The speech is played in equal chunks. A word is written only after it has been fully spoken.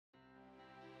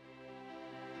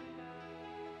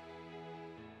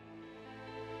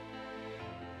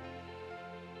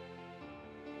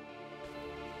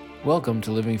Welcome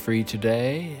to Living Free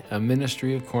Today, a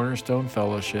ministry of Cornerstone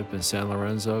Fellowship in San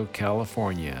Lorenzo,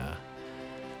 California.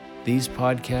 These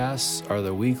podcasts are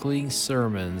the weekly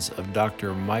sermons of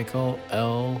Dr. Michael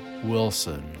L.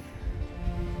 Wilson.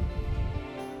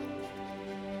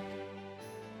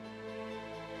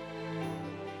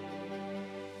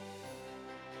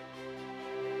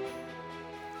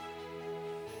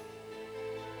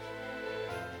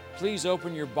 Please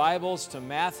open your Bibles to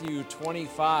Matthew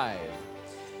 25.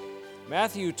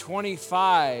 Matthew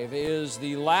 25 is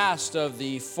the last of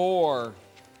the four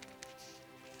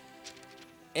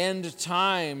end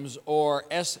times or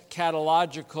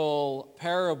eschatological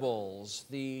parables.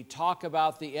 The talk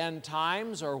about the end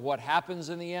times or what happens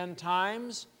in the end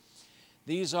times.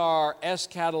 These are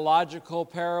eschatological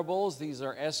parables. These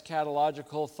are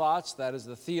eschatological thoughts. That is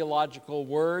the theological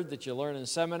word that you learn in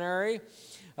seminary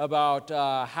about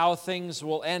how things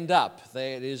will end up.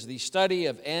 It is the study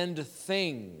of end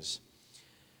things.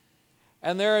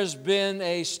 And there has been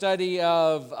a study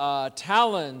of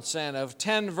talents and of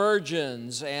 10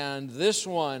 virgins, and this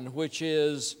one, which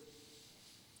is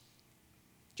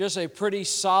just a pretty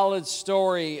solid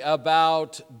story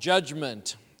about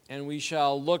judgment. And we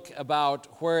shall look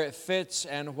about where it fits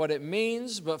and what it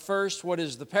means. But first, what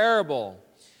is the parable?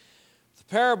 The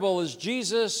parable is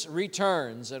Jesus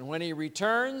returns, and when he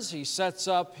returns, he sets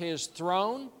up his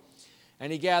throne,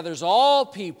 and he gathers all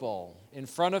people in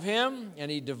front of him,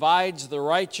 and he divides the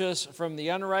righteous from the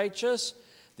unrighteous,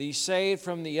 the saved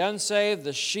from the unsaved,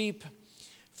 the sheep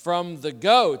from the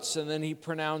goats, and then he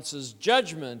pronounces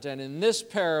judgment. And in this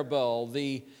parable,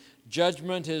 the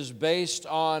judgment is based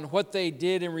on what they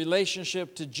did in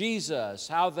relationship to Jesus,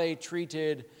 how they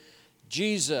treated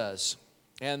Jesus.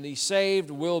 And the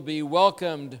saved will be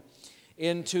welcomed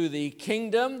into the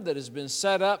kingdom that has been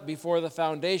set up before the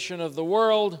foundation of the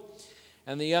world,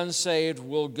 and the unsaved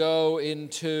will go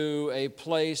into a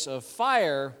place of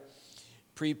fire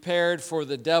prepared for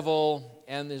the devil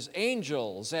and his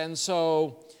angels. And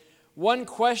so one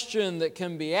question that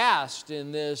can be asked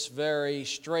in this very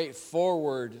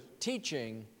straightforward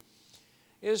teaching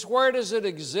is, where does it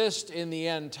exist in the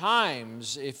end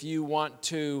times? If you want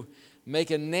to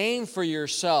make a name for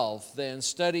yourself, then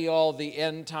study all the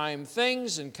end time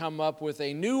things and come up with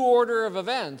a new order of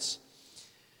events.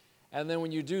 And then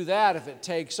when you do that, if it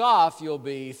takes off, you'll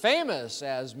be famous,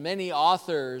 as many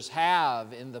authors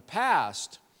have in the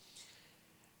past.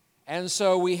 And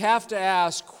so we have to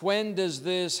ask, when does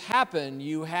this happen?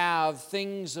 You have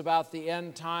things about the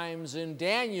end times in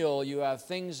Daniel. You have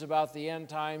things about the end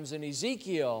times in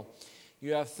Ezekiel.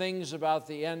 You have things about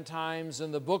the end times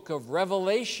in the book of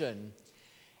Revelation.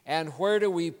 And where do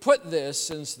we put this,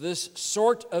 since this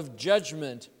sort of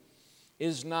judgment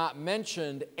is not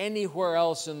mentioned anywhere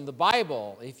else in the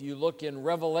Bible? If you look in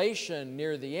Revelation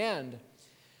near the end,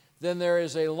 then there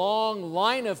is a long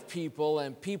line of people,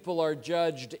 and people are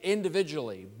judged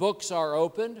individually. Books are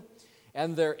opened,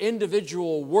 and their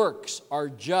individual works are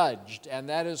judged, and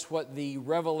that is what the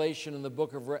revelation in the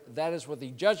book of that is what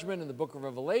the judgment in the book of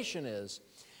Revelation is.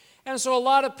 And so a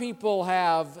lot of people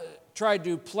have tried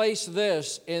to place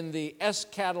this in the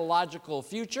eschatological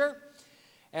future,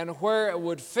 and where it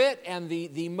would fit. And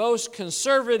the most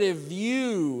conservative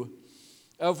view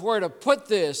of where to put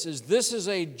this is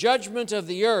a judgment of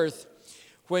the earth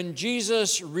when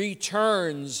Jesus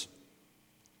returns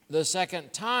the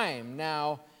second time.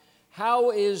 Now,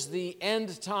 how is the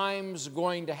end times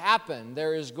going to happen?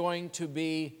 There is going to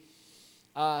be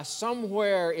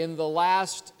somewhere in the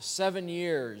last 7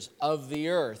 years of the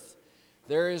earth,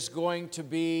 there is going to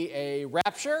be a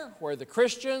rapture where the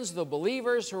Christians, the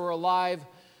believers who are alive,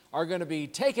 are going to be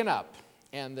taken up.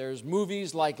 And there's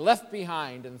movies like Left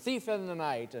Behind and Thief in the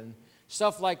Night and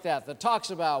stuff like that talks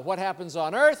about what happens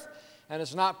on earth, and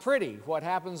it's not pretty. What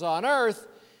happens on earth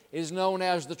is known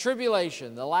as the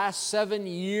tribulation. The last 7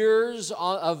 years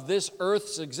of this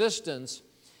earth's existence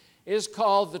is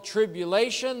called the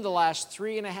tribulation. The last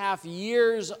 3.5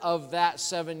 years of that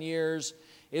 7 years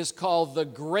is called the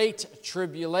Great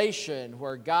Tribulation,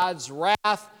 where God's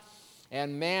wrath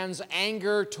and man's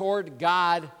anger toward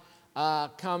God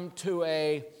come to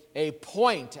a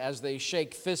point as they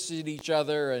shake fists at each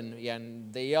other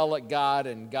and they yell at God,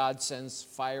 and God sends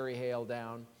fiery hail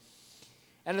down.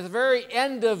 And at the very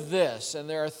end of this, and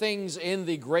there are things in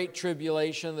the Great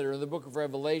Tribulation that are in the book of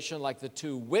Revelation, like the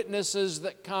 2 witnesses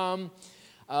that come,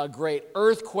 great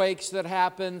earthquakes that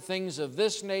happen, things of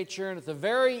this nature. And at the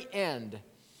very end,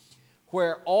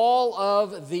 where all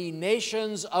of the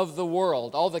nations of the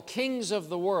world, all the kings of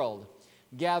the world,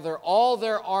 gather all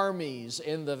their armies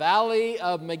in the valley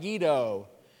of Megiddo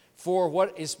for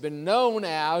what has been known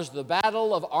as the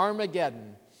Battle of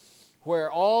Armageddon.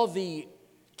 where all the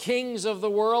kings of the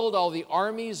world, all the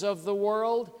armies of the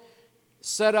world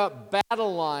set up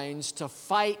battle lines to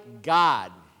fight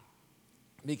God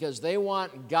because they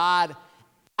want God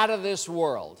out of this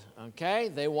world, okay?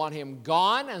 They want him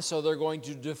gone, and so they're going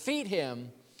to defeat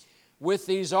him with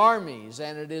these armies.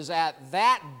 And it is at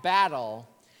that battle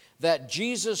that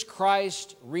Jesus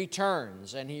Christ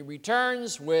returns. And he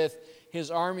returns with his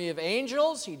army of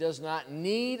angels. He does not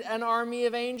need an army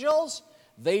of angels.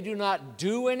 They do not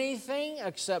do anything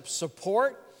except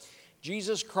support.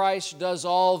 Jesus Christ does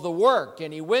all the work,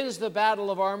 and he wins the battle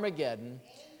of Armageddon.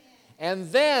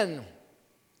 And then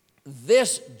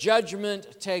this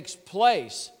judgment takes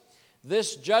place.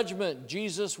 This judgment,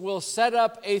 Jesus will set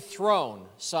up a throne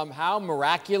somehow,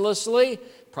 miraculously,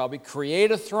 probably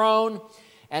create a throne,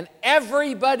 and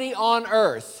everybody on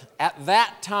earth at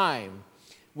that time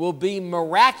will be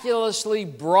miraculously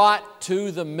brought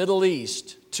to the Middle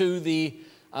East, to the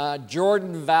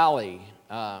Jordan Valley,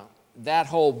 that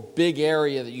whole big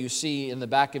area that you see in the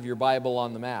back of your Bible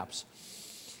on the maps.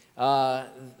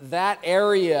 That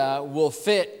area will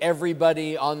fit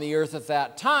everybody on the earth at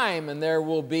that time, and there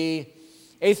will be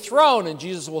a throne, and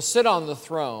Jesus will sit on the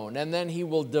throne, and then he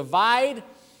will divide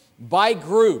by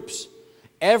groups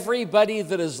everybody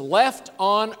that is left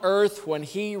on earth when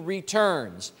he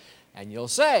returns. And you'll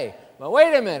say, well,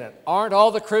 wait a minute, aren't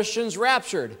all the Christians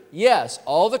raptured? Yes,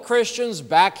 all the Christians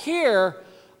back here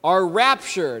are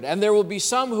raptured, and there will be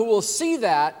some who will see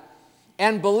that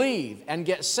and believe and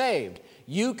get saved.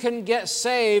 You can get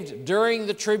saved during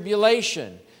the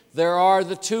tribulation. There are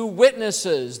the two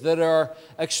witnesses that are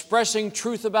expressing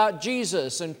truth about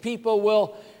Jesus, and people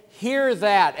will hear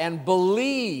that and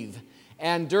believe.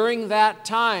 And during that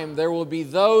time, there will be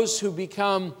those who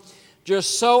become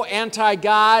just so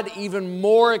anti-God, even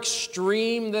more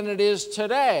extreme than it is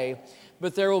today.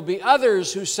 But there will be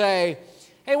others who say,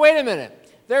 hey, wait a minute,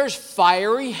 there's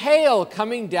fiery hail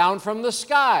coming down from the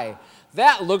sky.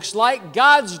 That looks like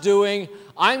God's doing.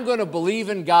 I'm going to believe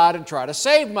in God and try to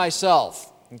save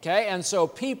myself. Okay? And so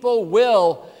people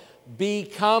will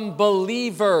become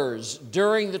believers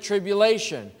during the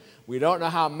tribulation. We don't know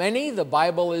how many. The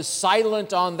Bible is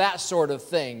silent on that sort of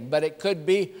thing, but it could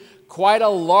be quite a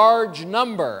large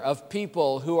number of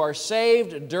people who are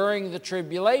saved during the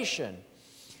tribulation.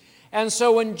 And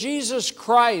so when Jesus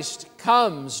Christ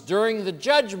comes during the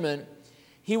judgment,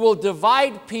 he will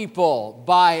divide people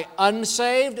by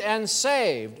unsaved and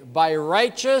saved, by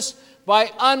righteous,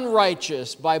 by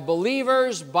unrighteous, by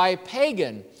believers, by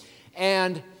pagan.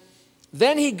 And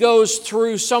then he goes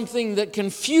through something that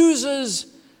confuses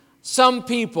some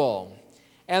people.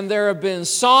 And there have been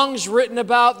songs written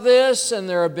about this, and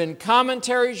there have been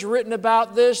commentaries written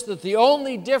about this, that the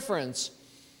only difference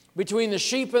between the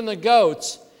sheep and the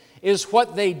goats is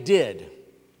what they did.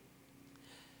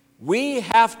 We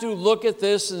have to look at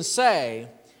this and say,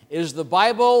 is the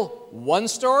Bible one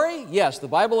story? Yes, the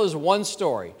Bible is one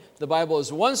story. The Bible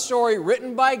is one story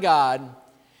written by God,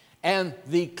 and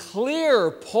the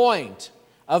clear point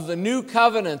of the new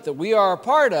covenant that we are a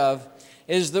part of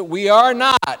is that we are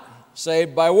not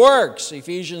saved by works.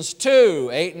 Ephesians 2,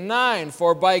 8 and 9.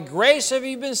 For by grace have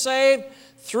you been saved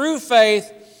through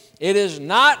faith. It is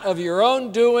not of your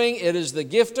own doing. It is the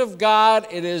gift of God.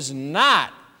 It is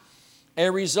not a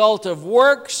result of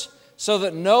works, so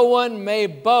that no one may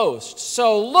boast.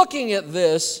 So looking at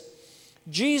this,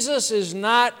 Jesus is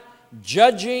not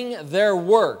judging their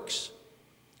works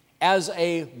as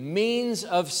a means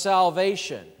of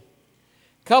salvation.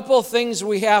 Couple things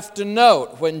we have to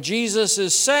note. When Jesus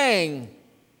is saying,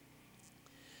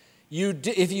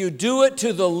 if you do it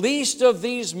to the least of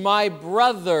these my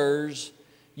brothers,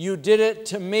 you did it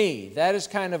to me. That is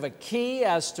kind of a key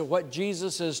as to what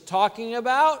Jesus is talking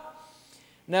about.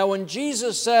 Now, when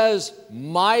Jesus says,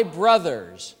 my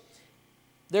brothers,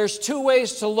 there's two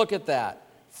ways to look at that.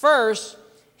 First,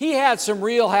 he had some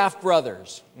real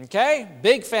half-brothers, okay?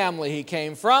 Big family he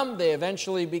came from. They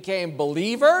eventually became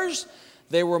believers.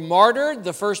 They were martyred.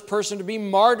 The first person to be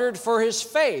martyred for his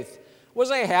faith was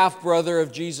a half-brother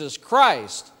of Jesus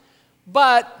Christ.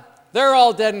 But they're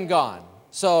all dead and gone.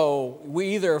 So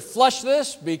we either flush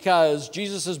this because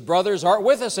Jesus' brothers aren't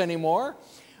with us anymore,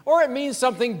 or it means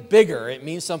something bigger. It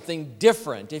means something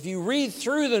different. If you read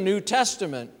through the New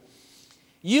Testament,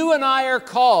 you and I are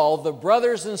called the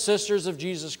brothers and sisters of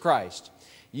Jesus Christ.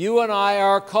 You and I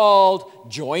are called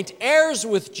joint heirs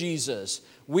with Jesus.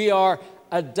 We are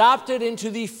adopted into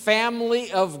the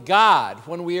family of God.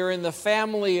 When we are in the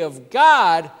family of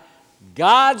God,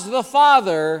 God's the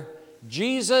Father,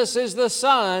 Jesus is the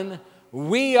Son.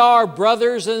 We are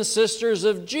brothers and sisters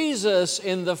of Jesus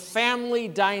in the family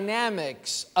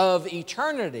dynamics of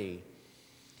eternity.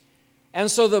 And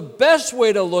so the best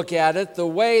way to look at it, the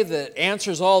way that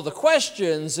answers all the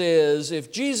questions, is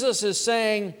if Jesus is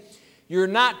saying, you're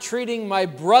not treating my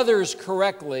brothers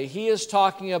correctly, he is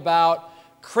talking about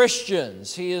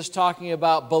Christians. He is talking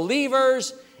about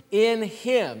believers in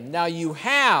him. Now you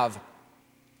have,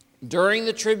 during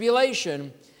the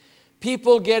tribulation,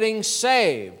 people getting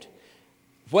saved.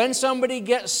 When somebody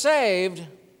gets saved,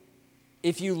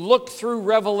 if you look through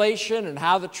Revelation and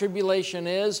how the tribulation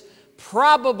is,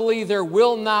 probably there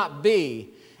will not be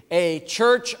a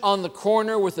church on the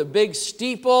corner with a big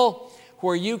steeple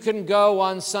where you can go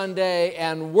on Sunday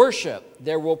and worship.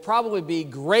 There will probably be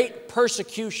great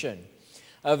persecution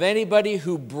of anybody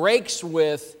who breaks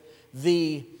with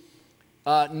the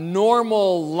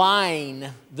normal line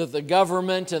that the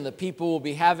government and the people will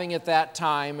be having at that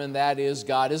time, and that is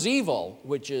God is evil,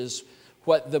 which is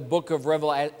what the book of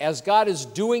Revelation, as God is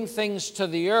doing things to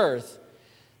the earth,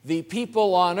 the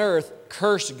people on earth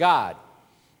curse God.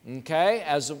 Okay?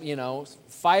 As you know,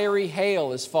 fiery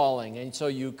hail is falling, and so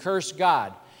you curse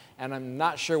God. And I'm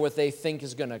not sure what they think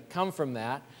is going to come from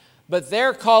that. But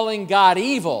they're calling God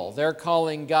evil. They're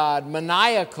calling God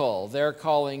maniacal. They're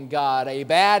calling God a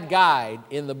bad guy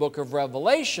in the book of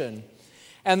Revelation.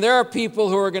 And there are people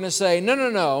who are going to say, no, no,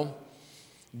 no.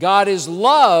 God is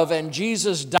love, and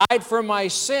Jesus died for my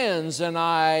sins, and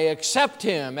I accept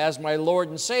him as my Lord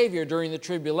and Savior during the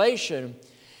tribulation.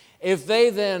 If they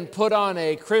then put on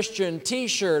a Christian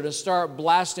t-shirt and start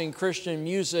blasting Christian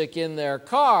music in their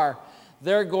car,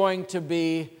 they're going to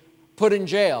be put in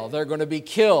jail. They're going to be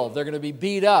killed. They're going to be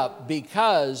beat up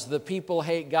because the people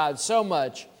hate God so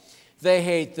much, they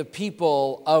hate the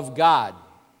people of God.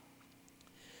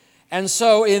 And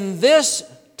so in this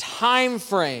time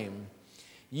frame,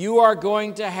 you are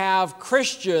going to have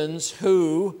Christians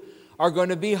who are going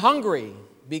to be hungry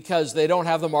because they don't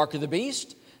have the mark of the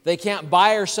beast. They can't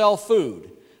buy or sell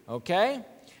food, okay?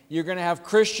 You're going to have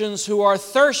Christians who are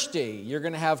thirsty. You're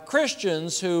going to have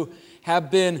Christians who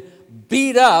have been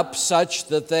beat up such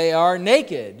that they are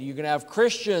naked. You're going to have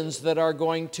Christians that are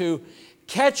going to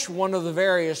catch one of the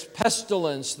various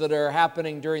pestilence that are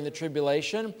happening during the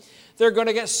tribulation. They're going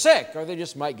to get sick, or they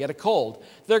just might get a cold.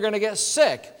 They're going to get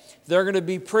sick. They're going to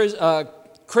be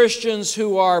Christians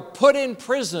who are put in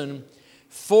prison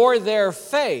for their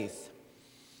faith.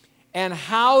 And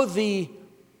how the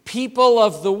people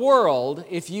of the world,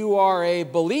 if you are a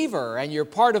believer and you're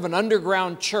part of an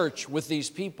underground church with these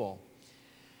people,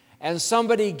 and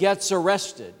somebody gets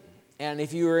arrested, and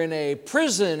if you were in a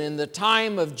prison in the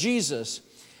time of Jesus,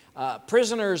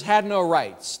 prisoners had no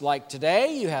rights. Like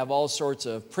today, you have all sorts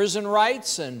of prison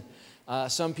rights, and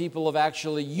some people have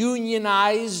actually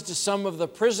unionized some of the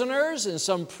prisoners in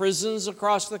some prisons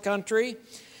across the country.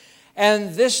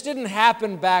 And this didn't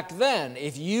happen back then.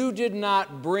 If you did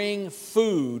not bring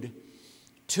food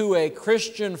to a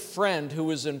Christian friend who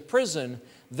was in prison,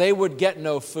 they would get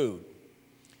no food.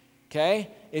 Okay?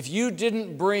 If you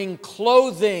didn't bring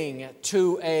clothing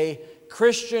to a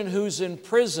Christian who's in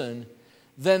prison,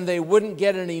 then they wouldn't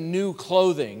get any new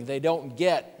clothing. They don't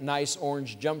get nice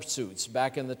orange jumpsuits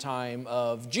back in the time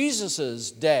of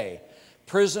Jesus' day.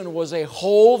 Prison was a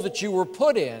hole that you were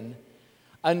put in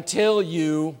until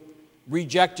you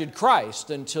rejected Christ,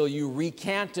 until you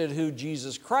recanted who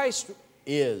Jesus Christ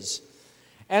is.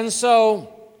 And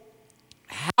so,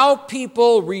 how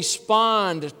people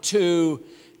respond to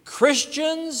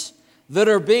Christians that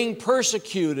are being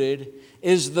persecuted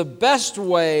is the best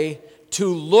way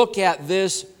to look at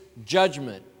this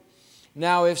judgment.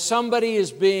 Now, if somebody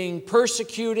is being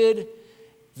persecuted,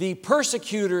 the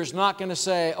persecutor is not going to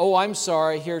say, oh, I'm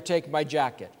sorry, here, take my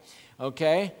jacket.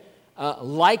 Okay?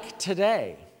 Like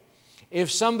today, if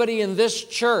somebody in this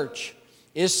church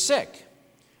is sick,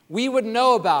 we would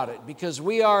know about it because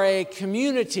we are a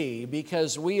community,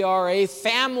 because we are a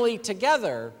family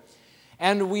together,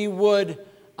 and we would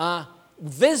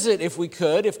visit if we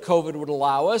could, if COVID would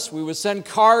allow us. We would send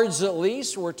cards at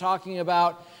least. We're talking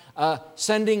about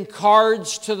sending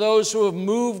cards to those who have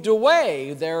moved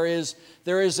away. There is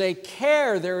a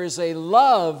care, there is a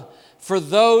love for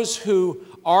those who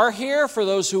are here, for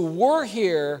those who were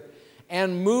here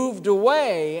and moved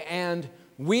away, and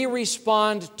we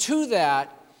respond to that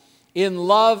in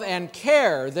love and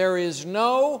care. There is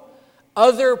no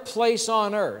other place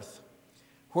on earth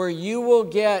where you will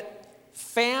get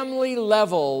family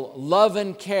level love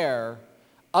and care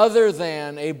other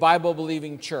than a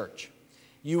Bible-believing church.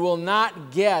 You will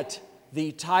not get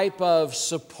the type of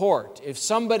support. If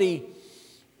somebody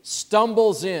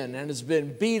stumbles in and has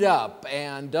been beat up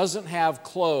and doesn't have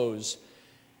clothes,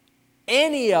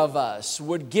 any of us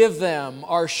would give them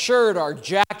our shirt, our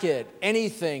jacket,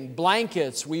 anything,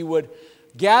 blankets. We would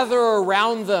gather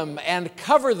around them and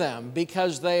cover them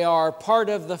because they are part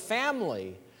of the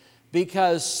family,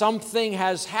 because something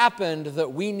has happened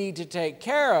that we need to take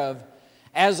care of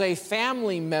as a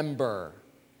family member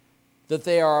that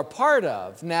they are a part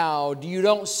of. Now, you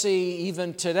don't see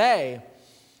even today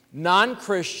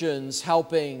non-Christians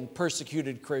helping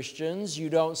persecuted Christians. You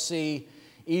don't see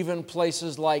even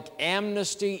places like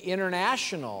Amnesty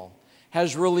International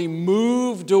has really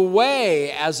moved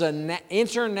away as an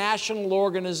international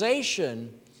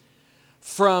organization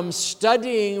from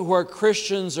studying where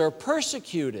Christians are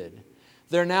persecuted.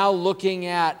 They're now looking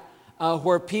at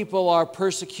where people are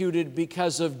persecuted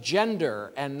because of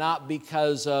gender and not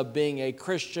because of being a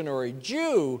Christian or a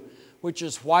Jew, which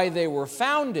is why they were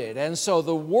founded. And so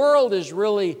the world is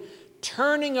really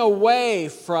turning away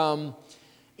from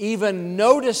even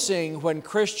noticing when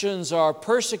Christians are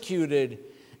persecuted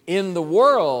in the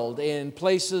world, in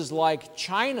places like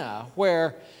China,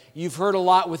 where you've heard a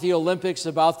lot with the Olympics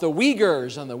about the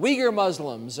Uyghurs and the Uyghur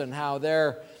Muslims and how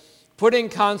they're put in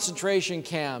concentration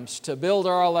camps to build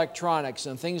our electronics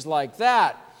and things like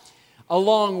that.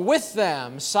 Along with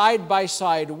them, side by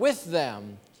side with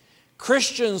them,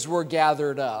 Christians were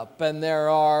gathered up, and there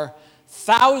are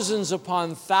thousands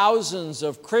upon thousands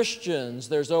of Christians.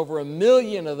 There's over 1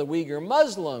 million of the Uyghur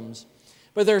Muslims,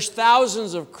 but there's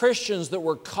thousands of Christians that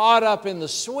were caught up in the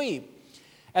sweep,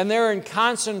 and they're in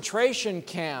concentration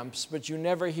camps, but you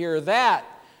never hear that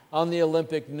on the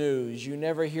Olympic news. You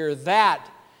never hear that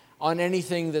on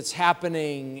anything that's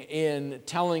happening in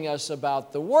telling us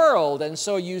about the world. And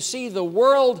so you see the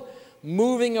world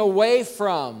moving away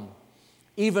from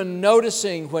even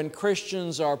noticing when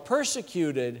Christians are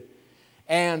persecuted.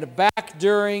 And back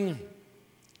during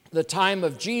the time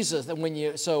of Jesus,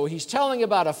 so he's telling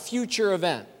about a future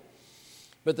event,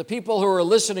 but the people who are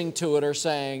listening to it are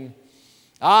saying,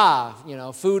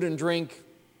 food and drink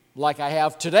like I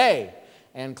have today,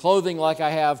 and clothing like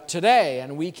I have today,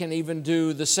 and we can even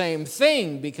do the same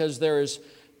thing because there is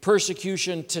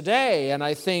persecution today. And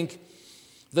I think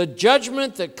the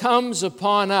judgment that comes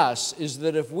upon us is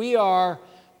that if we are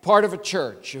part of a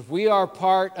church, if we are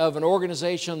part of an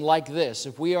organization like this,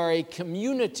 if we are a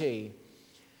community,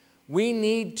 we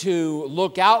need to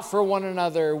look out for one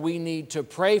another, we need to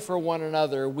pray for one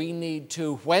another, we need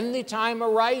to, when the time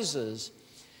arises,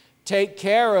 take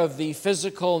care of the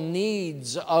physical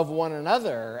needs of one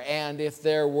another. And if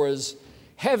there was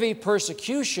heavy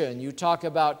persecution, you talk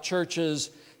about churches,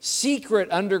 secret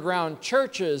underground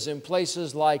churches in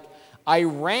places like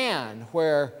Iran,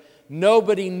 where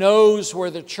nobody knows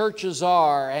where the churches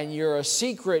are, and you're a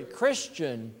secret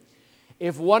Christian.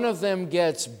 If one of them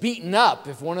gets beaten up,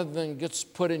 if one of them gets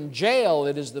put in jail,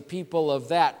 it is the people of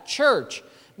that church,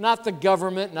 not the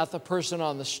government, not the person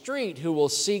on the street, who will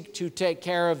seek to take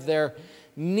care of their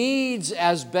needs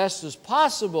as best as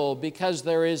possible because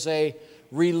there is a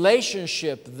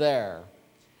relationship there.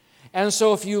 And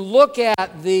so if you look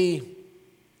at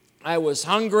I was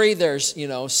hungry, there's,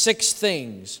 6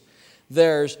 things.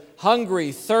 There's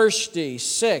hungry, thirsty,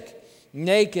 sick,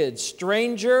 naked,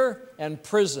 stranger, and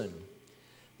prison.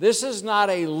 This is not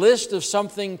a list of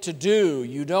something to do.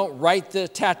 You don't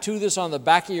tattoo this on the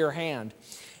back of your hand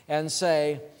and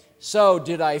say, so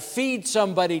did I feed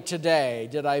somebody today?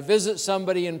 Did I visit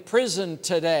somebody in prison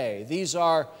today? These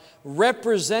are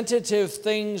representative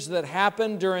things that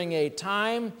happen during a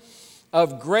time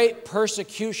of great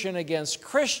persecution against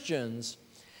Christians,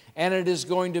 and it is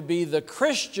going to be the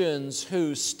Christians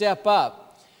who step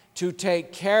up to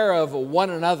take care of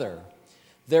one another.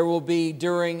 There will be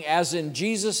as in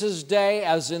Jesus' day,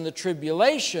 as in the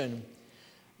tribulation,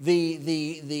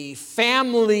 the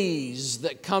families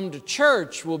that come to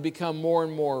church will become more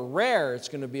and more rare. It's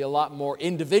going to be a lot more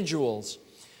individuals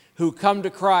who come to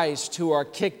Christ who are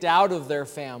kicked out of their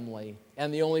family,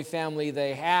 and the only family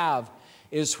they have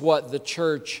is what the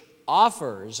church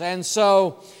offers. And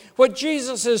so what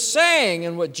Jesus is saying,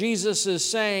 and what Jesus is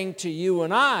saying to you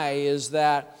and I, is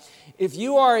that if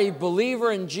you are a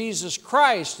believer in Jesus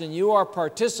Christ and you are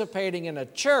participating in a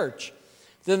church,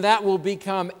 then that will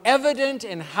become evident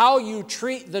in how you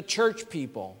treat the church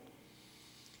people.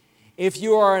 If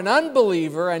you are an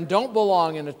unbeliever and don't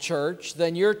belong in a church,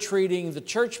 then you're treating the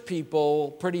church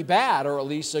people pretty bad, or at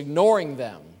least ignoring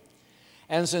them.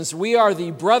 And since we are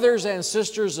the brothers and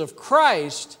sisters of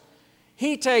Christ,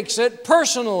 He takes it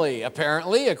personally,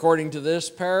 apparently, according to this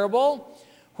parable,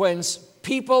 when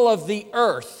people of the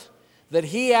earth that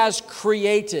He has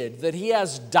created, that He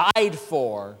has died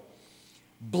for,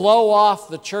 blow off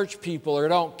the church people or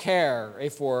don't care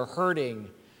if we're hurting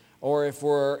or if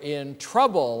we're in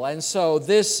trouble. And so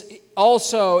this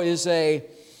also is an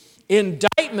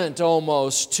indictment indictment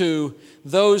almost to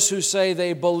those who say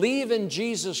they believe in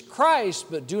Jesus Christ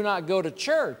but do not go to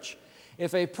church.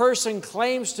 If a person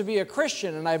claims to be a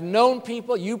Christian, and I've known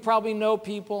people, you probably know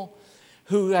people,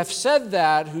 who have said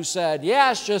that, who said,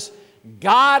 yeah, it's just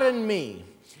God and me.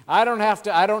 I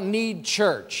don't need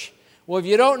church. Well, if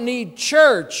you don't need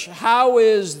church, how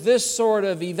is this sort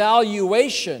of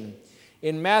evaluation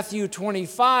in Matthew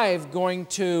 25 going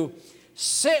to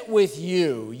sit with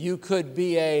you? You could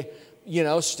be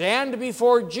stand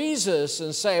before Jesus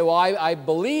and say, well, I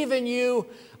believe in you,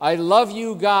 I love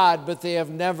you, God, but they have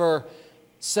never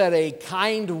said a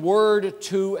kind word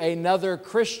to another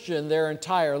Christian their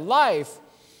entire life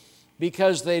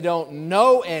because they don't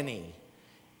know any.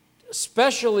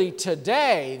 Especially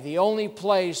today, the only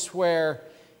place where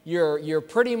you're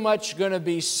pretty much going to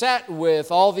be set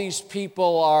with all these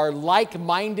people are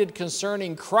like-minded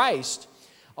concerning Christ.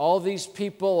 All these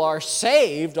people are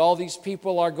saved. All these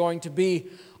people are going to be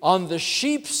on the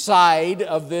sheep side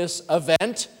of this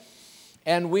event.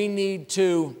 And we need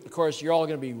to, of course, you're all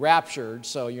going to be raptured,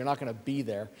 so you're not going to be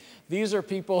there. These are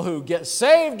people who get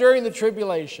saved during the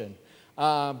tribulation.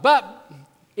 But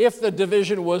if the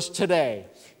division was today,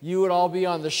 you would all be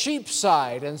on the sheep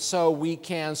side, and so we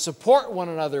can support one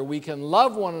another, we can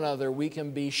love one another, we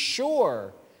can be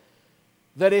sure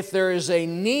that if there is a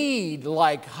need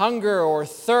like hunger or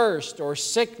thirst or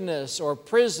sickness or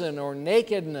prison or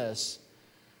nakedness,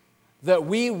 that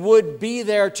we would be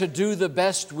there to do the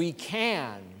best we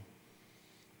can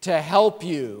to help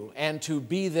you and to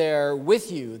be there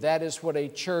with you. That is what a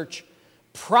church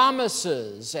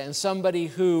promises, and somebody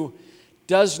who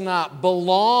does not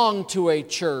belong to a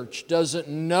church, doesn't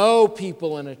know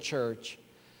people in a church,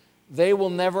 they will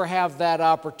never have that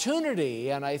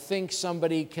opportunity. And I think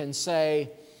somebody can say,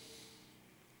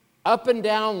 up and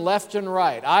down, left and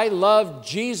right, I love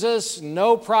Jesus,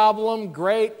 no problem,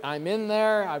 great, I'm in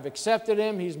there, I've accepted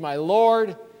Him, He's my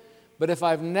Lord. But if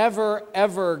I've never,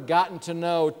 ever gotten to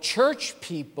know church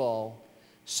people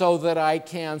so that I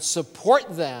can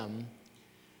support them,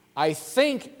 I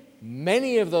think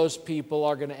many of those people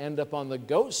are going to end up on the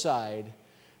goat side,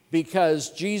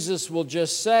 because Jesus will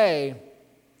just say,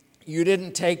 you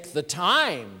didn't take the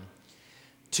time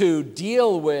to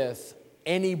deal with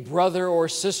any brother or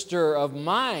sister of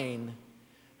mine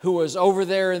who was over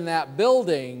there in that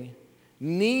building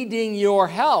needing your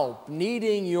help,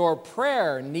 needing your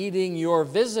prayer, needing your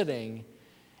visiting,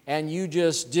 and you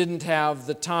just didn't have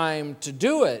the time to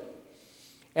do it.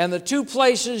 And the two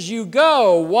places you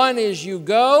go, one is you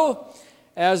go,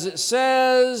 as it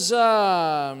says,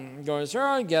 going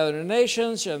around, gather the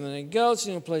nations, and then the goats,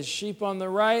 and you place sheep on the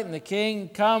right, and the king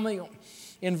come.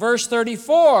 In verse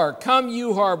 34, come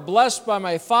you who are blessed by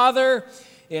my Father,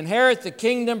 inherit the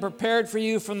kingdom prepared for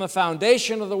you from the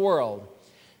foundation of the world.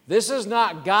 This is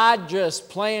not God just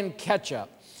playing catch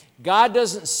up. God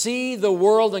doesn't see the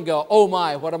world and go, oh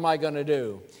my, what am I going to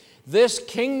do? This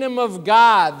kingdom of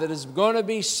God that is going to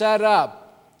be set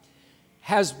up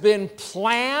has been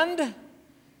planned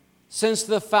since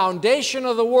the foundation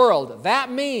of the world.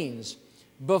 That means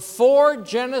before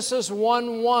Genesis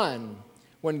 1:1,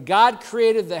 when God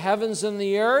created the heavens and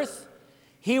the earth,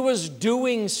 He was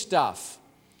doing stuff.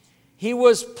 He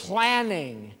was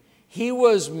planning. He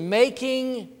was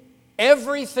making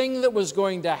everything that was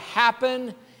going to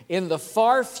happen in the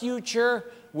far future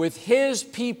with His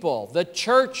people, the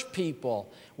church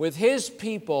people, with His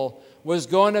people, was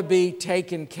going to be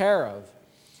taken care of.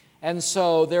 And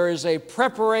so there is a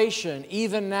preparation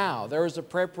even now. There is a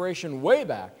preparation way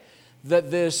back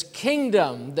that this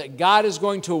kingdom that God is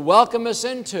going to welcome us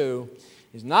into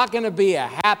is not going to be a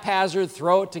haphazard,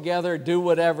 throw it together, do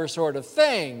whatever sort of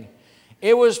thing.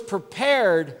 It was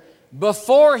prepared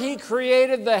before He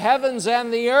created the heavens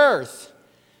and the earth.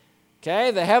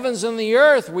 Okay, the heavens and the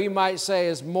earth, we might say,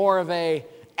 is more of an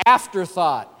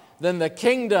afterthought than the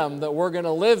kingdom that we're going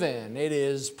to live in. It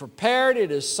is prepared,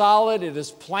 it is solid, it is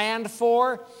planned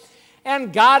for,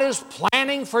 and God is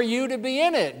planning for you to be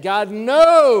in it. God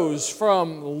knows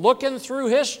from looking through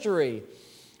history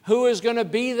who is going to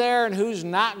be there and who's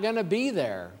not going to be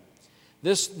there.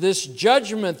 This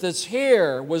judgment that's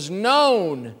here was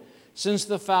known since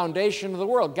the foundation of the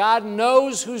world. God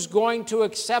knows who's going to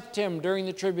accept Him during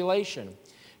the tribulation.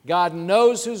 God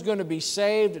knows who's going to be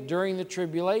saved during the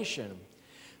tribulation.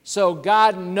 So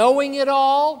God, knowing it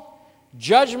all,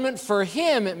 judgment for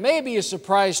Him, it may be a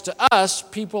surprise to us.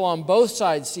 People on both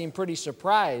sides seem pretty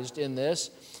surprised in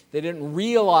this. They didn't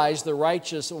realize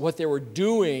what they were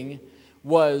doing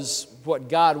was what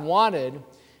God wanted,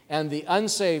 and the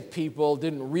unsaved people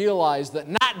didn't realize that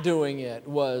not doing it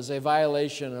was a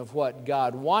violation of what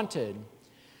God wanted.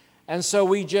 And so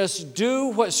we just do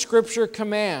what Scripture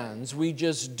commands. We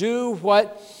just do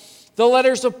what the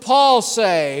letters of Paul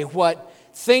say, what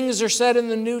things are said in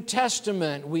the New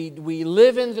Testament. We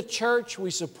live in the church,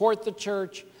 we support the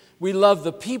church, we love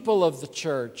the people of the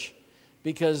church,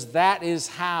 because that is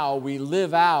how we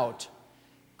live out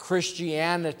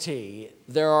Christianity.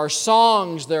 There are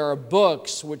songs, there are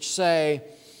books which say,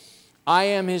 I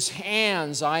am His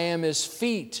hands, I am His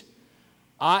feet.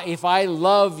 If I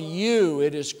love you,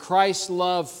 it is Christ's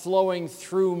love flowing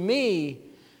through me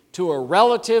to a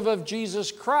relative of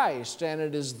Jesus Christ. And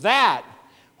it is that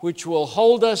which will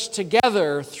hold us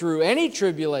together through any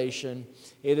tribulation.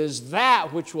 It is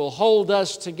that which will hold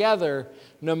us together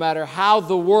no matter how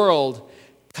the world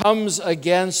comes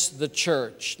against the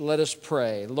church. Let us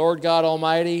pray. Lord God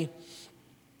Almighty,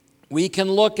 we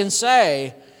can look and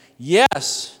say,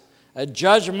 yes, a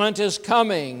judgment is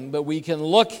coming, but we can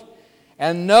look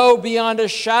and know beyond a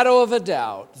shadow of a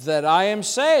doubt that I am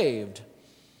saved,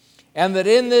 and that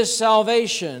in this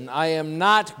salvation I am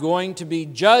not going to be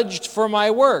judged for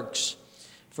my works,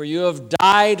 for you have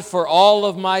died for all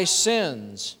of my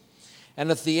sins. And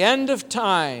at the end of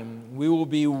time, we will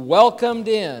be welcomed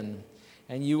in,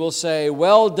 and you will say,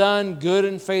 well done, good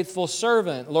and faithful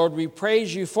servant. Lord, we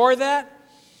praise you for that,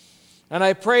 and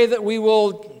I pray that we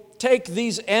will take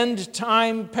these end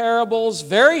time parables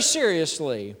very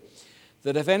seriously,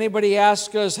 that if anybody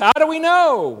asks us, how do we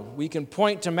know? We can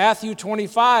point to Matthew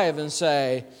 25 and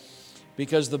say,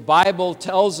 because the Bible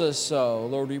tells us so.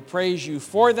 Lord, we praise you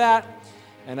for that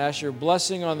and ask your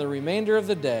blessing on the remainder of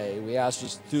the day. We ask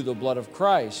this through the blood of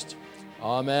Christ.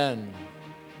 Amen.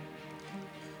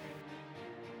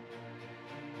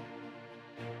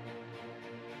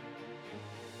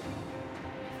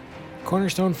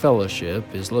 Cornerstone Fellowship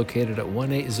is located at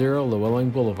 180 Llewellyn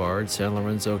Boulevard, San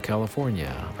Lorenzo,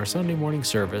 California. Our Sunday morning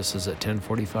service is at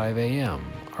 10:45 a.m.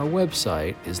 Our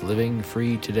website is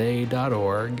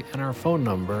livingfreetoday.org, and our phone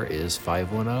number is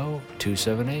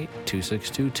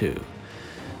 510-278-2622.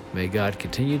 May God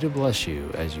continue to bless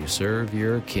you as you serve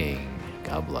your King.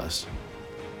 God bless.